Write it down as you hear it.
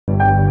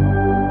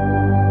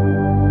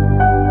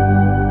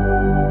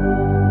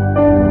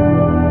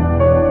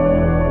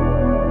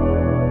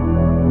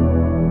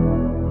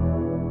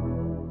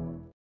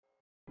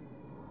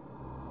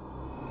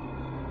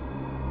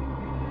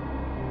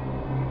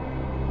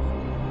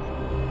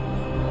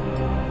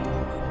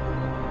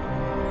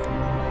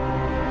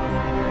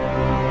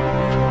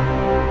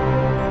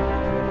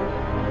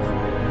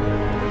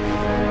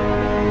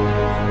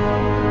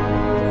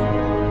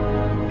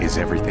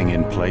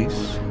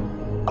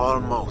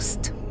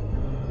Almost.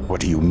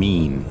 What do you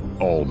mean,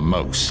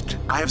 almost?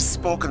 I have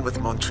spoken with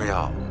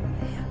Montreal.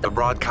 The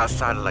broadcast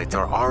satellites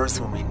are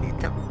ours when we need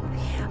them.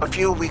 A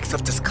few weeks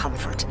of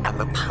discomfort, and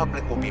the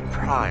public will be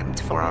primed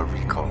for our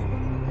recall.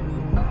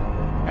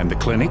 And the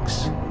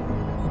clinics?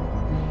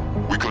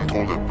 We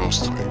control their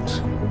birth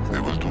rate. They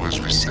will do as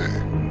we say.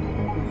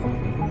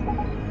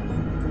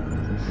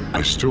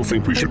 I still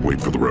think we should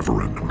wait for the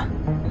referendum.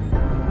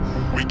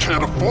 We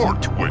can't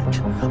afford to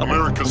wait.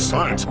 America's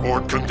Science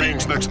Board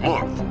convenes next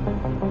month.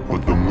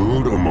 But the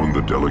mood among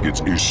the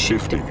delegates is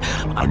shifting.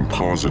 I'm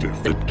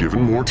positive that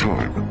given more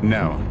time...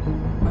 No.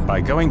 By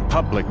going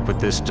public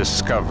with this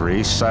discovery,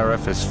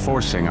 Sarif is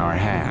forcing our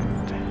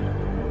hand.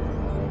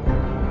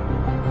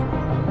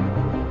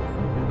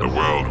 The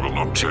world will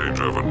not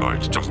change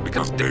overnight just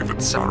because David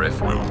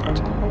Sarif willed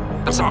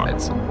it.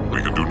 Besides,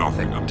 we can do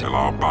nothing until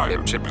our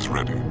biochip is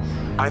ready.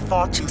 I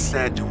thought you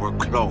said you were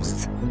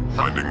close.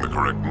 Finding the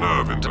correct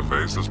nerve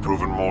interface has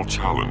proven more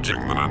challenging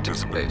than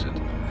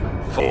anticipated.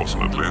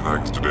 Fortunately,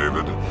 thanks to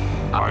David,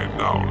 I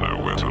now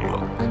know where to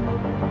look.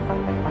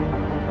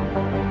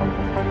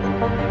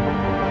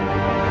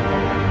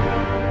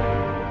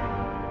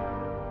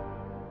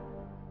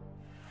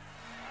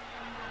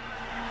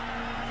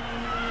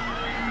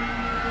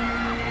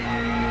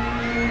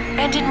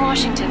 And in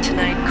Washington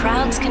tonight,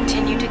 crowds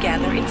continue to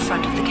gather in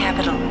front of the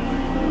Capitol.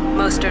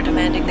 Most are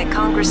demanding that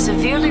Congress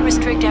severely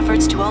restrict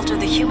efforts to alter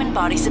the human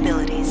body's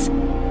abilities.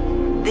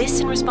 This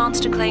in response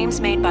to claims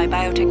made by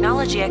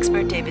biotechnology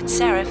expert David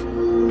Sarif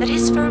that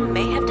his firm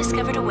may have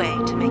discovered a way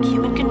to make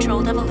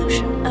human-controlled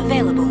evolution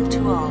available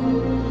to all.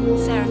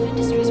 Sarif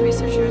Industries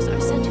researchers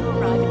are set to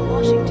arrive in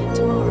Washington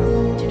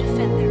tomorrow to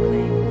defend their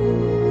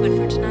claim. But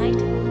for tonight,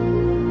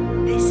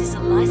 this is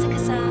Eliza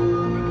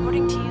Kassan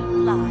reporting to you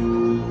live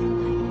from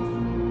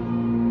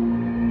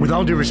Vegas. With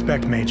all due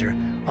respect, Major,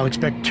 I'll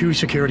expect 2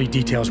 security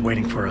details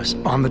waiting for us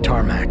on the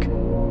tarmac.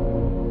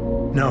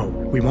 No,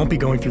 we won't be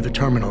going through the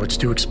terminal. It's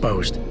too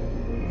exposed.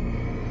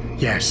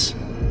 Yes.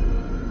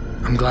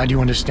 I'm glad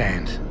you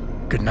understand.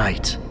 Good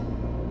night,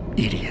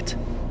 idiot.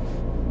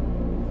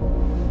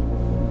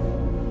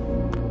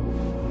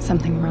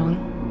 Something wrong?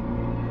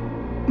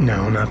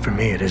 No, not for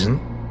me it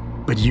isn't.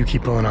 But you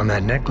keep pulling on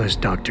that necklace,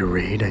 Dr.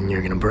 Reed, and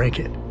you're gonna break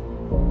it.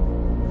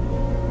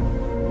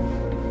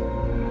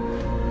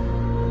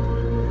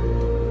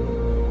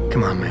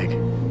 Come on, Meg.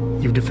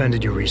 You've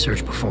defended your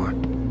research before.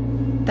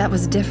 That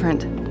was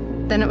different.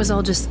 Then it was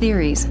all just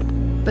theories.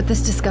 But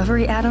this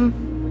discovery,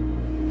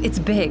 Adam, it's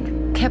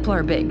big.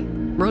 Kepler big.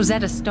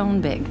 Rosetta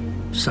Stone big.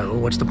 So,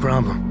 what's the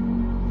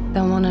problem?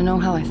 They'll want to know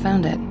how I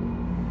found it.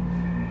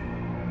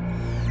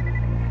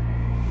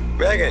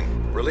 Megan,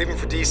 we're leaving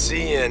for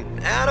DC and...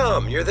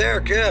 Adam, you're there.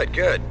 Good,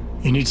 good.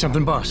 You need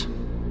something, boss?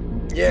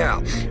 Yeah,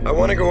 I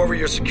want to go over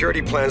your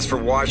security plans for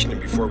Washington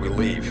before we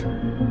leave.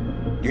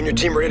 You and your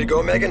team ready to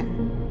go,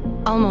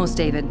 Megan? Almost,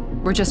 David.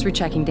 We're just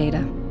rechecking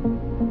data.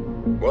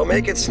 Well,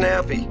 make it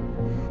snappy.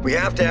 We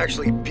have to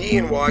actually be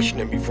in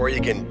Washington before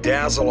you can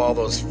dazzle all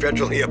those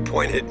federally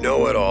appointed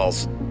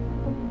know-it-alls.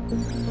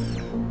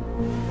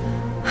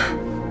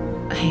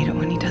 I hate it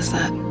when he does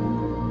that.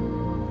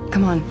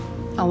 Come on,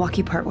 I'll walk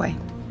you part way.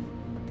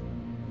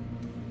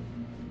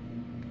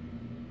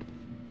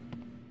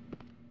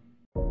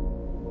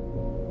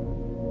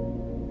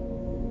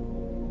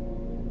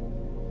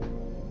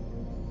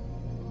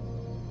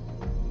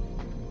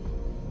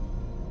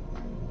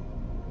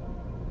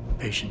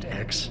 Patient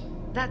X?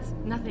 That's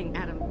nothing,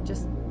 Adam.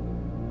 Just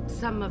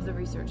some of the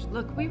research.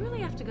 Look, we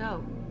really have to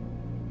go.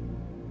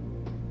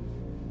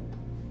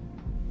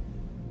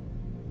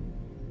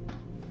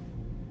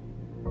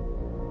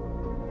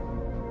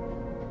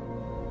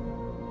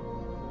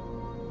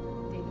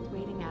 David's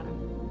waiting,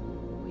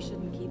 Adam. We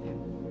shouldn't keep him.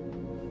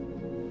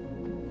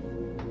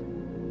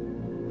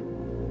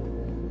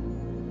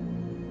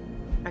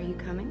 Are you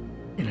coming?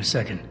 In a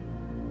second.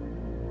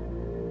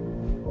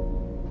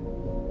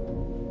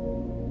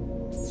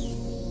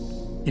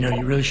 You know,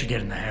 you really should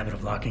get in the habit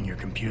of locking your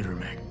computer,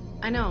 Meg.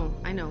 I know.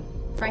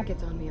 Frank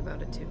gets on me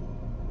about it, too.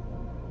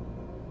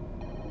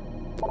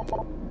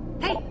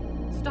 Hey!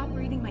 Stop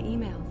reading my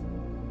emails.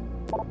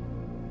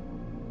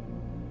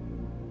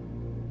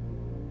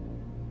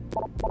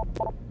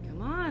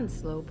 Come on,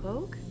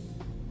 slowpoke.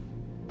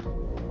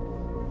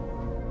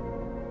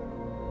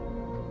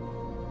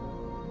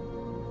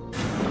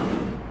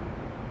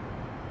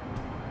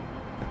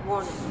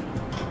 Warning.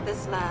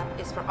 This lab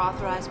is for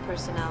authorized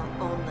personnel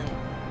only.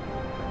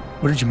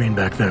 What did you mean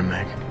back there,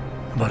 Meg?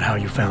 About how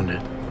you found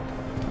it?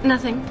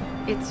 Nothing.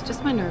 It's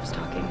just my nerves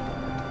talking.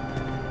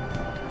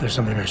 There's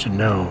something I should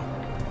know.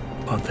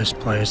 About this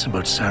place,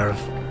 about Sarif.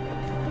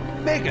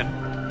 Megan!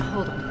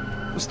 Hold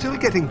on. We're still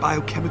getting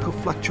biochemical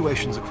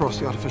fluctuations across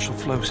the artificial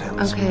flow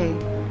cells. Okay.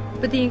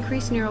 But the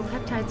increased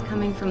neuropeptides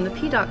coming from the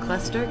PDOT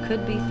cluster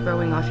could be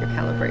throwing off your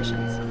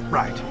calibrations.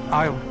 Right.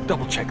 I'll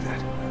double-check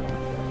that.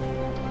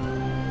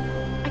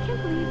 I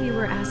can't believe you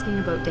were asking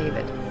about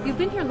David. You've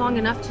been here long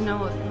enough to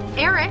know if...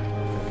 Eric!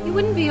 You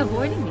wouldn't be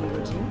avoiding me,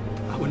 would you?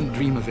 I wouldn't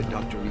dream of it,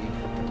 Dr. Reed.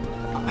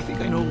 I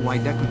think I know why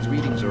Declan's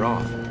readings are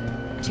off.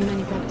 Too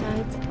many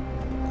peptides?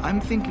 I'm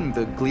thinking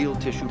the glial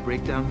tissue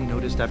breakdown we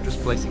noticed after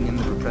splicing in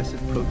the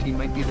repressive protein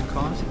might be the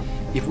cause.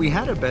 If we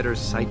had a better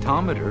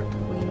cytometer...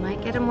 We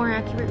might get a more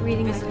accurate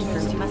reading that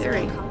confirms your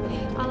theory.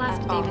 I'll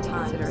ask David to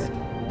consider it.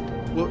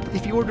 Well,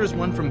 if he orders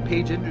one from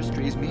Page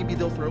Industries, maybe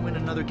they'll throw in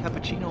another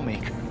cappuccino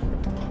maker.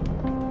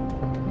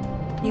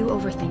 You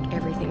overthink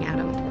everything,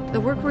 Adam. The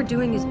work we're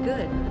doing is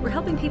good. We're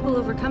helping people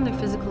overcome their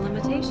physical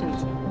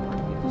limitations.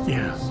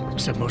 Yeah,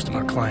 except most of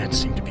our clients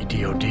seem to be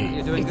DOD.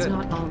 You're doing It's good.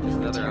 not all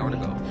Another hour to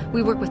military. go.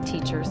 We work with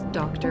teachers,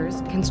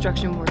 doctors,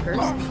 construction workers.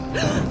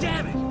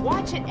 Damn it!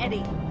 Watch it,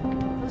 Eddie.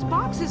 Those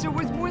boxes are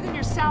worth more than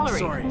your salary.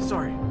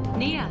 Sorry.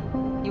 Nia,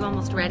 you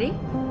almost ready?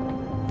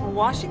 For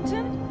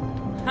Washington?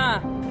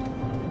 Huh.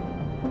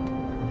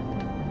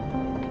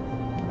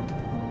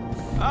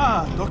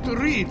 Ah, Dr.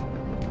 Reed.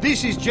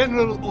 This is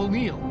General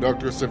O'Neill.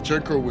 Dr.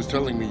 Sevchenko was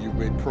telling me you've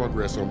made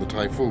progress on the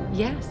Typhoon.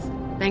 Yes,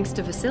 thanks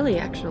to Vasily,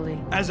 actually.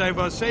 As I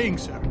was saying,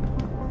 sir,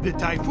 the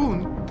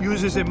Typhoon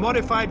uses a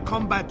modified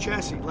combat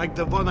chassis like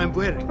the one I'm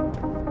wearing.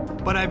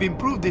 But I've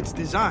improved its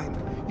design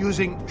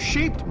using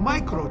shaped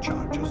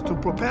microcharges to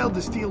propel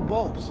the steel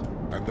balls.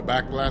 And the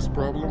backblast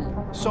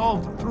problem?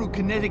 Solved through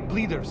kinetic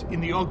bleeders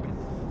in the augment.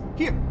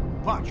 Here,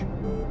 watch.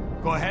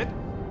 Go ahead.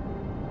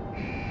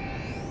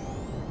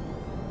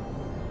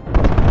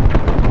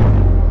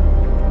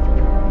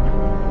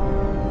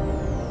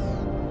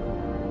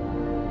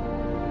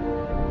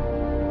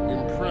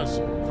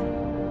 Impressive.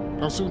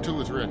 How soon till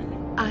it's ready?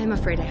 I'm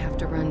afraid I have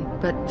to run,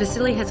 but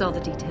Vasily has all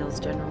the details,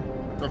 General.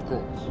 Of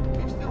course.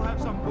 We still have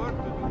some work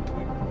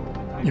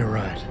to do. You're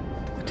right.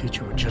 The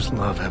teacher would just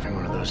love having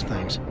one of those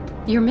things.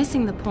 You're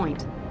missing the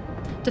point.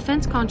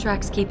 Defense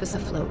contracts keep us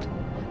afloat,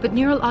 but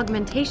neural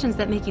augmentations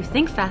that make you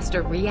think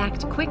faster,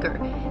 react quicker,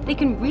 they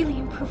can really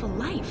improve a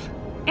life.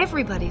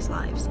 Everybody's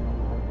lives.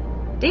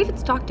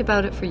 David's talked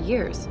about it for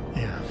years.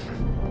 Yeah,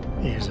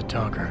 he is a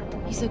talker.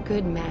 He's a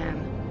good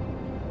man.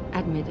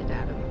 Admit it,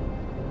 Adam.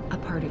 A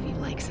part of you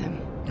likes him.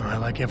 I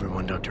like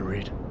everyone, Dr.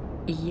 Reed.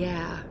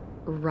 Yeah,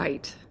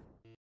 right.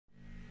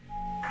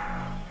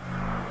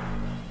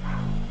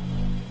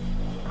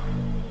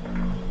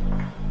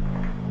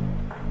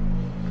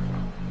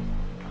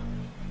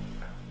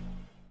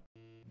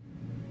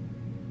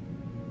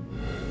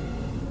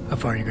 How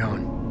far are you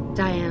going?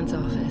 Diane's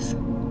office.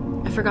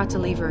 I forgot to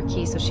leave her a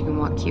key so she can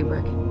walk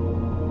Kubrick.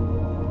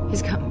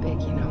 He's gotten big,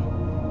 you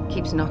know.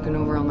 Keeps knocking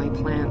over all my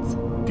plants.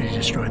 Did you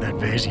destroy that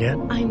vase yet?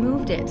 I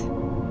moved it.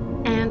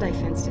 And I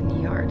fenced in the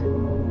yard.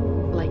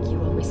 Like you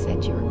always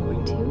said you were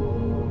going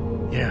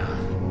to. Yeah,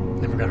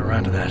 never got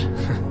around to that.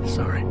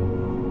 Sorry.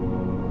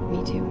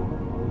 Me too.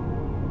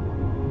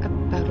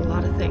 About a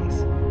lot of things.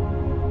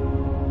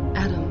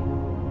 Adam,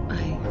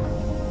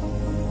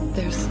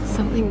 there's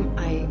something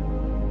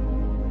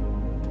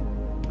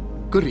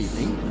Good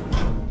evening.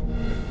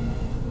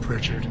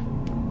 Pritchard.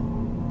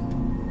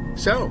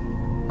 So,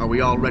 are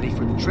we all ready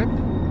for the trip?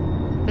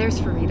 There's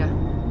Farida.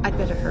 I'd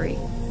better hurry.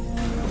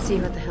 See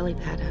you at the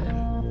helipad,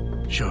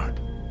 Adam. Sure.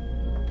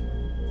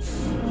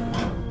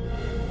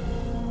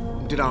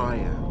 Did I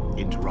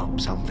interrupt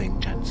something,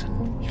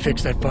 Jensen? You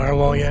fixed that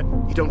firewall yet?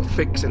 You don't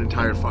fix an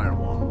entire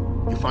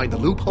firewall. You find the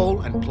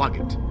loophole and plug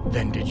it.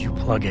 Then did you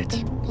plug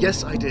it?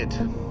 Yes, I did.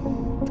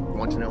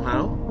 Want to know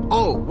how?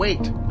 Oh,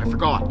 wait, I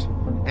forgot.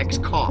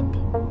 Ex-cop.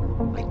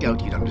 I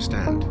doubt you'd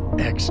understand.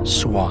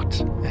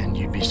 Ex-SWAT, and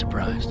you'd be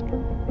surprised.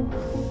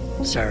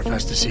 Sarif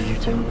has to see you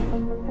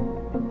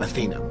too.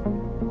 Athena.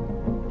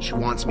 She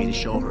wants me to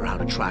show her how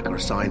to track our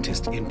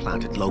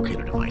scientist-implanted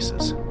locator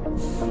devices.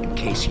 In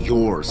case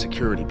your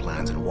security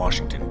plans in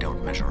Washington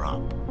don't measure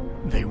up.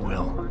 They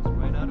will.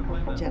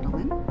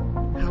 Gentlemen,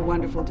 how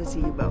wonderful to see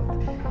you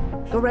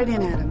both. Go right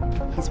in,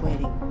 Adam. He's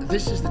waiting.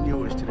 This is the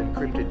newest and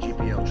encrypted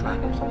GPL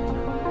tracker system.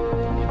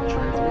 It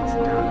transmits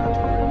data to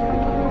our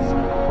dedicated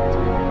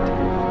scientists.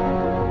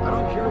 I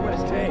don't care what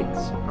it takes.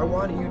 I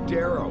want you,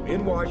 Darrow,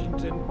 in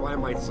Washington, by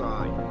my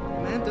side.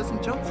 The man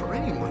doesn't jump for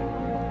anyone.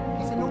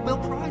 He's a Nobel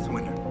Prize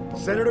winner.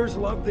 Senators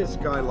love this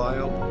guy,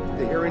 Lyle.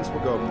 The hearings will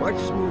go much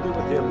smoother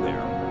with him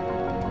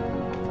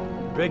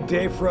there. Big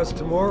day for us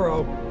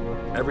tomorrow.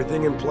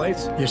 Everything in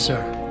place? Yes, sir.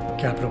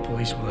 Capitol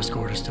Police will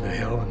escort us to the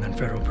Hill, and then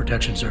Federal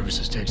Protection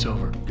Services takes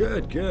over.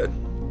 Good, good.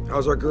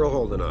 How's our girl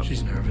holding up?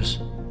 She's nervous.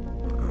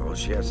 All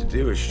she has to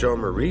do is show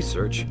him her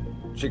research.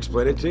 She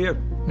explain it to you?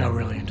 Not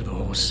really into the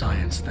whole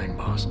science thing,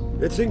 boss.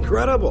 It's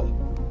incredible.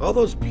 All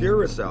those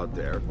purists out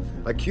there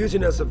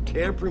accusing us of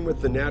tampering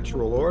with the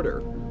natural order,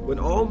 when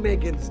all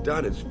Megan's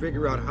done is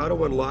figure out how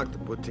to unlock the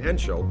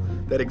potential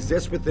that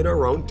exists within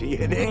our own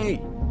DNA.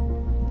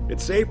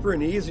 It's safer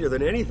and easier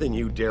than anything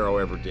you, Darrow,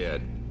 ever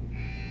did.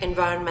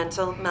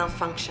 Environmental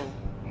malfunction.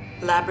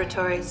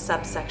 Laboratory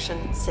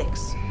subsection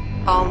 6.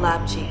 All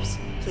lab chiefs,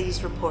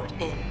 please report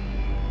in.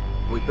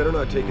 We better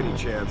not take any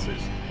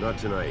chances. Not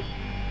tonight.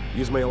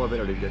 Use my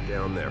elevator to get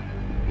down there.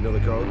 You know the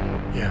code?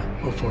 Yeah,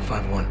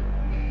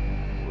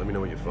 0451. Let me know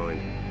what you find.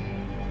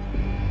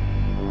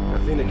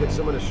 Athena, get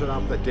someone to shut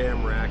off that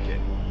damn racket.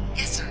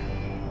 Yes, sir.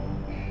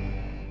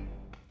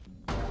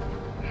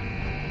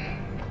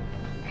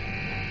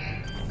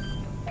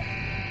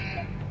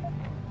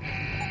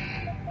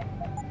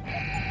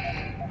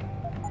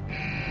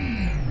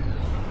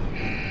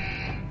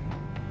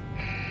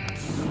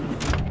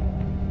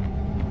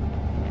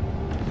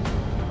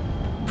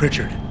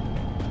 Pritchard,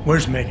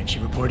 where's Megan? She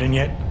report in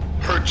yet?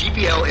 Her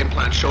GPL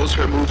implant shows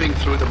her moving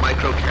through the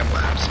microchem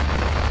labs.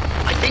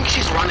 I think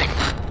she's running.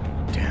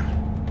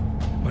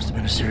 Damn. Must have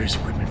been a serious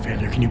equipment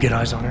failure. Can you get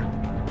eyes on her?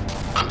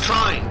 I'm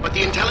trying, but the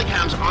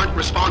IntelliCams aren't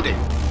responding.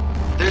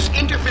 There's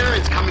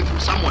interference coming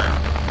from somewhere.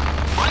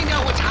 Find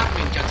out what's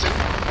happening, Judson.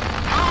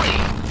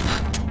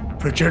 Hurry!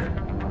 Pritchard?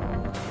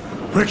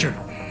 Pritchard!